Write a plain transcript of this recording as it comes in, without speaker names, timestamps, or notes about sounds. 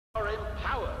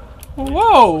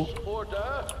Whoa!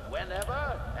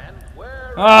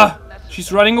 Ah,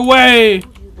 she's running away.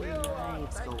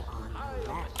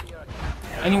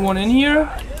 Anyone in here?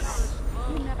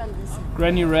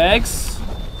 Granny Rags?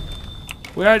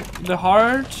 Where the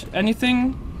heart?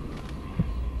 Anything?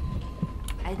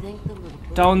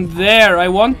 Down there, I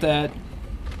want that.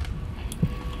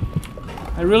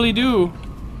 I really do.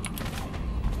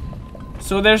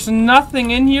 So there's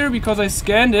nothing in here because I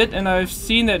scanned it and I've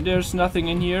seen that there's nothing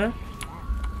in here.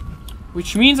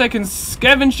 Which means I can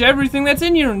scavenge everything that's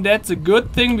in here, and that's a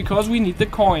good thing because we need the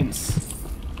coins.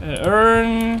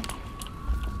 Urn.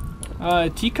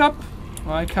 Teacup.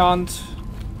 I can't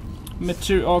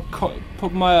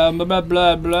put my blah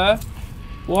blah blah.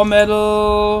 War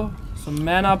medal. Some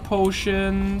mana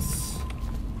potions.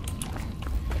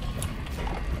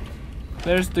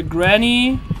 There's the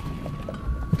granny.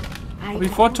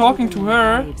 Before talking to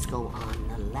her,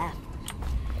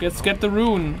 let's get the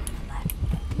rune.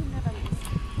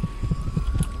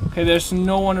 Okay, there's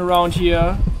no one around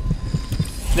here.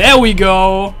 There we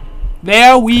go.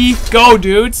 There we go,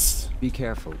 dudes. Be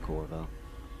careful, Corvo.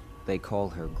 They call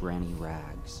her Granny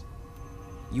Rags.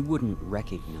 You wouldn't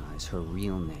recognize her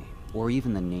real name, or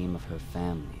even the name of her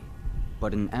family.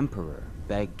 But an emperor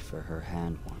begged for her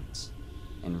hand once,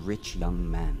 and rich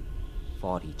young men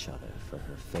fought each other for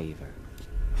her favor.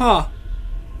 Huh.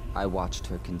 I watched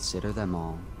her consider them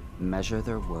all, measure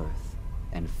their worth,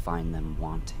 and find them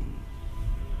wanting.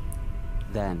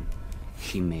 Then,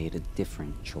 she made a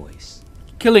different choice.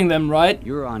 Killing them, right?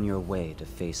 You're on your way to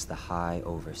face the High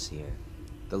Overseer,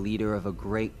 the leader of a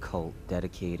great cult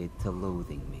dedicated to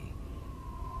loathing me.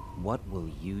 What will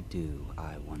you do,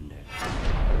 I wonder?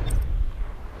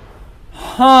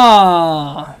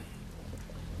 Huh.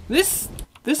 This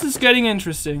is getting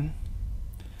interesting.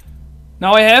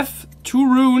 Now I have 2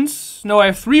 runes. No, I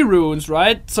have 3 runes,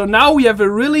 right? So now we have a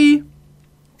really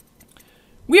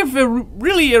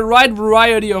a wide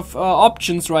variety of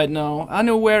options right now.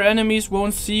 Unaware enemies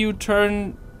won't see you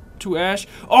turn to ash.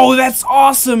 Oh, that's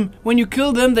awesome! When you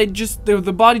kill them, they just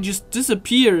the body just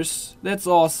disappears. That's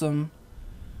awesome.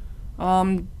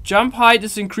 Jump height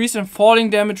is increased and falling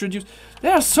damage reduced.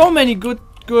 There are so many good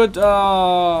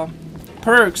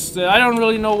perks that I don't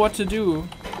really know what to do.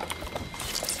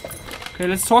 Okay,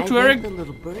 let's talk to her. The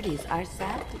little birdies are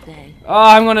sad today.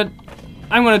 I'm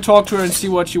gonna talk to her and see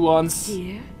what she wants.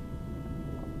 Dear?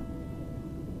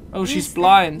 Oh, she's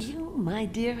blind. You, my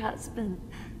dear husband.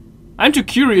 I'm too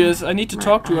curious. I need to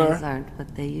talk to My her. eyes aren't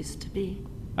what they used to be.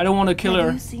 I don't want to kill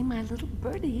her. You see my little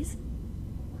birdies?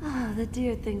 Oh, the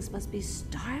dear things must be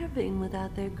starving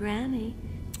without their granny.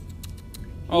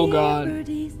 Oh Dear God.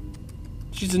 Birdies.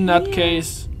 She's a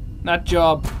nutcase. Nut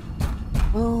job.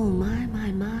 Oh my.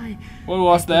 What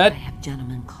was that? I have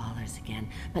gentlemen callers again,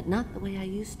 but not the way I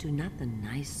used to, not the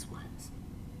nice ones.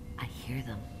 I hear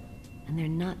them, and they're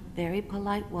not very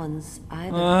polite ones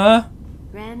either.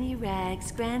 Granny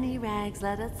Rags,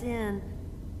 let us in.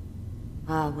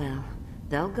 Ah, well,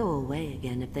 they'll go away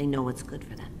again if they know what's good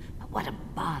for them. But what a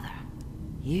bother.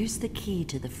 Here's the key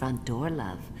to the front door,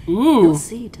 love. Ooh. You'll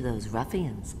see to those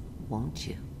ruffians, won't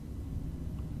you?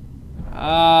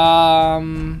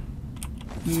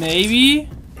 Maybe?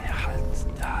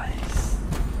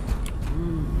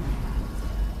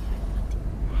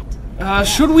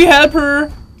 Should we help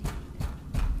her?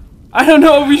 I don't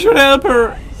know if we should help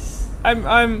her. I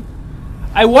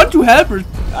want to help her.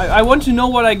 I want to know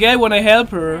what I get when I help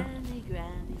her.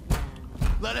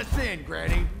 Let us in,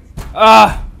 Granny.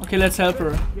 Okay, let's help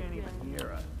her.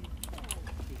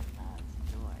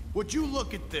 Would you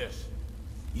look at this?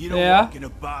 You don't walk in a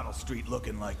bottle street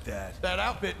looking like that. That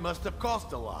outfit must have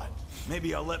cost a lot.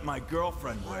 Maybe I'll let my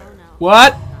girlfriend wear it.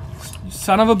 What? You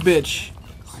son of a bitch.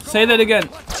 Say that again.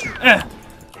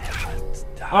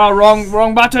 Oh,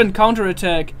 wrong button.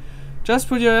 Counterattack. Just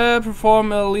put your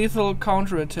perform a lethal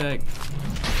counterattack.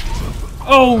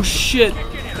 Oh shit.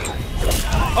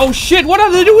 Oh shit, what are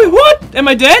they doing? What? Am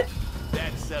I dead?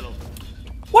 That's settled.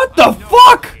 What the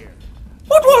fuck?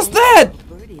 What was that?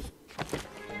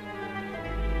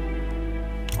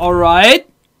 Alright.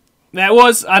 That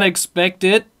was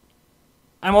unexpected.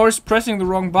 I'm always pressing the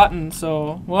wrong button,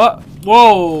 so... What?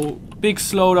 Whoa! Big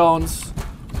slowdowns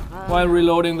while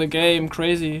reloading the game.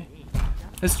 Crazy.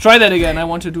 Let's try that again. I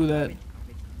want to do that.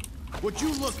 Would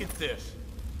you look at this?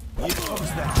 You close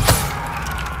that.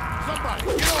 Somebody,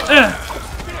 get over.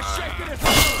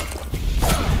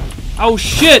 Oh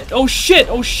shit! Oh shit!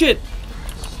 Oh shit!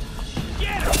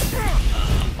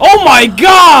 Oh my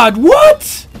god!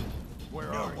 What?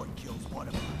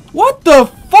 What the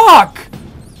fuck?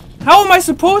 How am I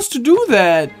supposed to do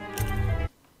that?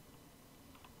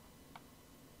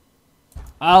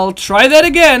 I'll try that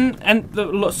again. And the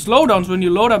slowdowns when you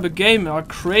load up a game are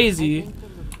crazy.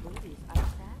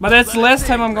 But that's the last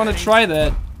time I'm gonna try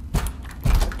that.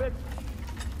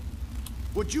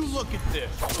 Would you look at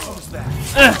this? What's that?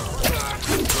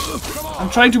 I'm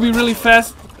trying to be really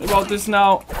fast about this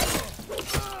now.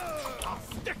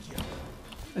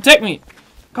 Attack me!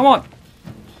 Come on!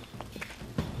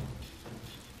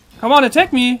 Come on,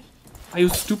 attack me! Are you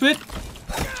stupid?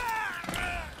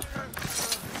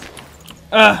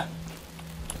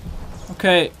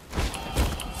 Okay.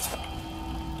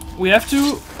 We have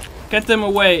to get them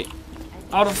away.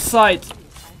 Out of sight.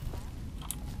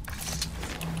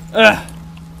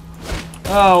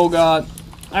 Oh god.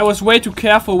 I was way too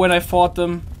careful when I fought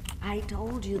them. I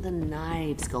told you the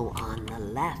knives go on the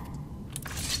left.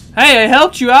 Hey, I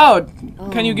helped you out.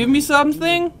 Can you give me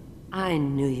something? I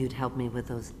knew you'd help me with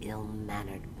those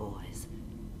ill-mannered boys.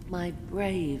 My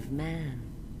brave man.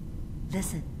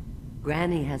 Listen,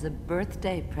 Granny has a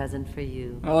birthday present for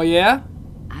you. Oh yeah?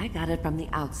 I got it from the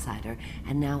outsider,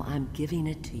 and now I'm giving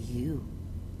it to you.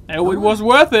 Oh, it was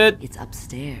worth it. It's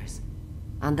upstairs,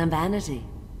 on the vanity.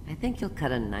 I think you'll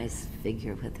cut a nice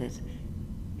figure with it.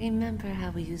 Remember how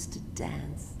we used to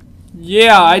dance?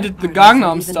 Yeah, I did the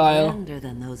Gangnam Style. Even grander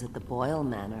than those at the Boyle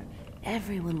Manor.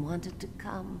 Everyone wanted to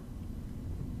come.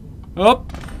 Up,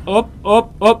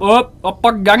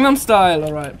 Gangnam Style.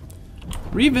 All right.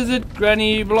 Revisit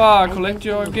Granny blah. Collect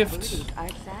your gift.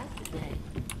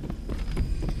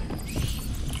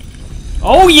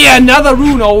 Oh yeah, another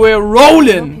rune. Oh, we're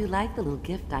rolling. I hope you like the little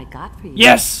gift I got for you.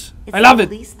 Yes, I love it.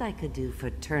 It's the least I could do for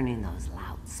turning those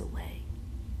louts away.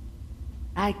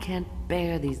 I can't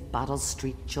bear these Bottle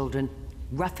Street children.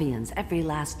 Ruffians, every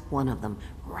last one of them.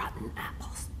 Rotten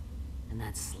apples. And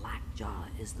that slackjaw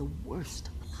is the worst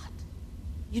of the lot.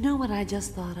 You know what I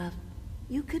just thought of?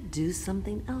 You could do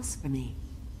something else for me.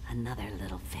 Another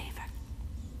little favor.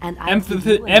 And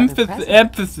emphasis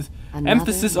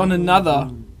on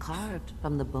another. Carved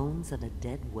from the bones of a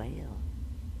dead whale.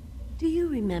 Do you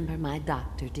remember my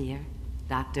doctor, dear?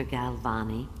 Dr.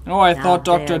 Galvani? Oh, I thought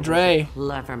Dr. Dre.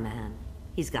 Clever man.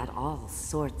 He's got all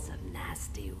sorts of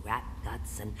nasty rat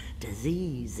guts and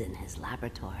disease in his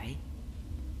laboratory.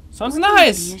 Sounds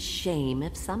nice. It would be a shame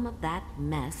if some of that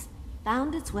mess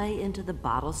found its way into the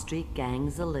Bottle Street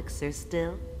Gang's elixir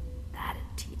still. That'd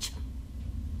teach him.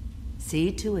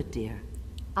 See to it, dear.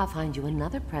 I'll find you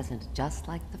another present just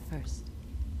like the first.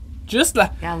 Just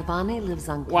like... Galvani lives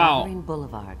on Clavering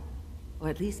Boulevard. Or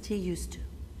at least he used to.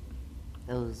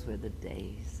 Those were the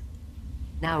days.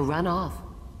 Now run off.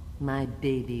 My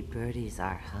baby birdies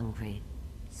are hungry.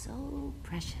 So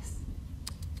precious.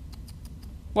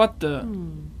 What the...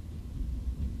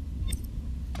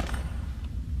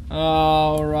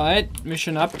 Alright,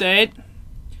 mission update.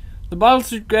 The Bottle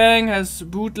Street Gang has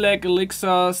bootleg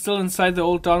elixir still inside the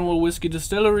old Dunwall whiskey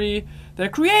distillery. They're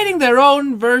creating their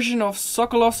own version of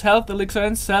Sokolov's health elixir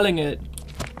and selling it.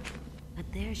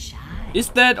 But they're shy.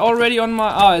 Is that already on my...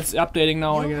 Ah, it's updating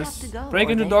now, I guess. Break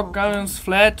into Doc Gunn's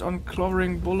flat on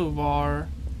Clavering Boulevard.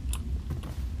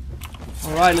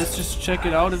 Alright, let's just check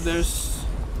it out if there's...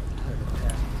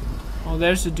 Oh,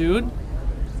 there's a dude.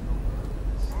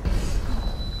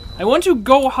 I want to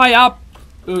go high up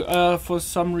for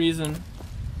some reason.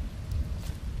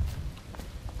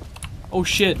 Oh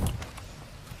shit.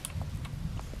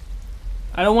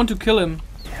 I don't want to kill him.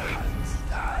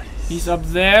 He's up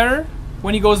there.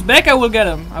 When he goes back, I will get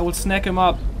him. I will snack him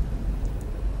up.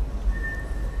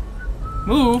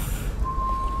 Move.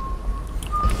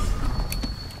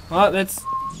 Well, that's...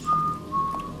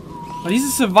 But he's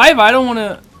a survivor. I don't want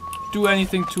to do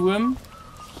anything to him.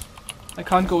 I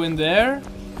can't go in there.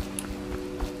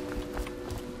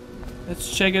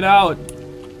 Let's check it out.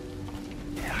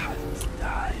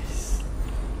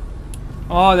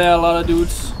 Oh, there are a lot of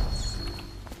dudes.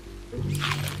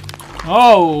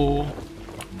 Oh,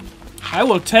 I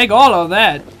will take all of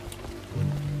that.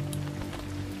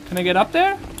 Can I get up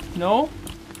there? No.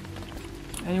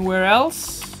 Anywhere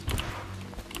else?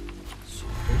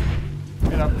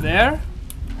 Get up there.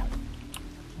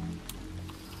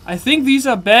 I think these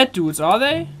are bad dudes, are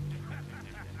they?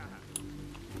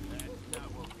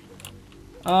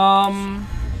 I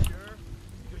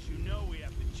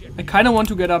kind of want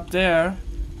to get up there.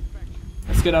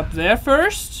 Let's get up there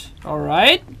first.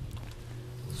 Alright.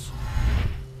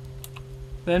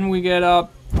 Then we get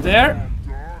up there.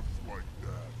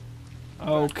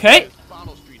 Okay.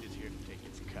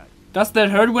 Does that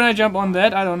hurt when I jump on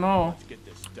that? I don't know.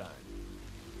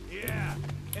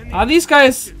 Are these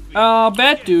guys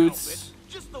bad dudes?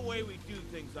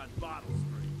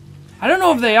 I don't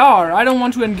know if they are. I don't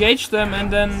want to engage them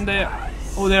and then they...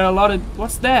 Oh, there are a lot of...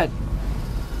 What's that?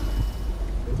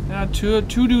 There are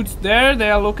two dudes there.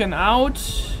 They are looking out.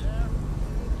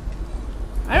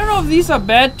 I don't know if these are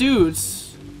bad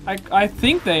dudes. I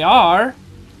think they are.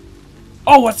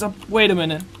 Oh, what's up? Wait a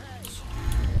minute.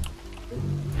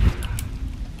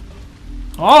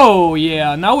 Oh,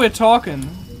 yeah. Now we're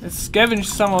talking. Let's scavenge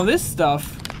some of this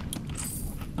stuff.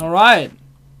 Alright.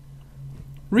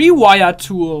 Rewire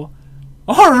tool.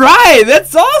 Alright,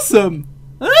 that's awesome!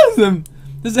 Awesome!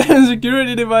 Disable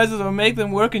security devices or make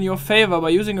them work in your favor by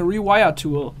using a rewire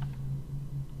tool.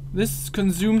 This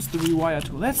consumes the rewire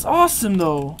tool. That's awesome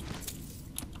though!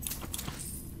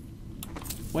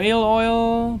 Whale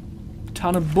oil.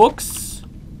 Ton of books.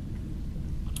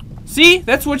 See?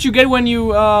 That's what you get when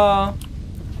you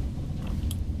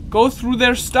go through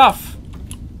their stuff.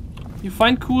 You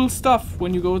find cool stuff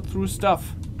when you go through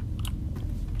stuff.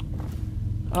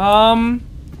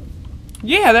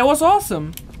 Yeah, that was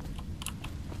awesome.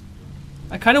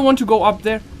 I kind of want to go up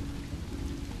there.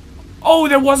 Oh,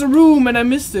 there was a room and I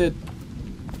missed it.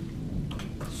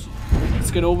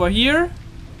 Let's get over here.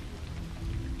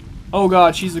 Oh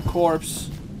god, she's a corpse.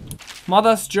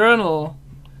 Mother's journal.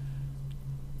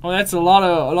 Oh, that's a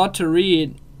lot to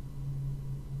read.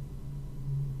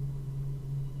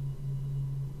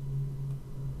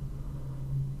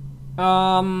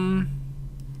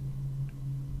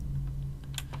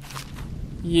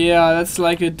 Yeah, that's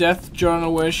like a death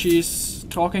journal where she's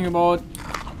talking about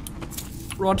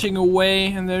rotting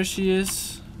away, and there she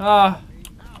is. Ah.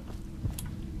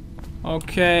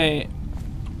 Okay.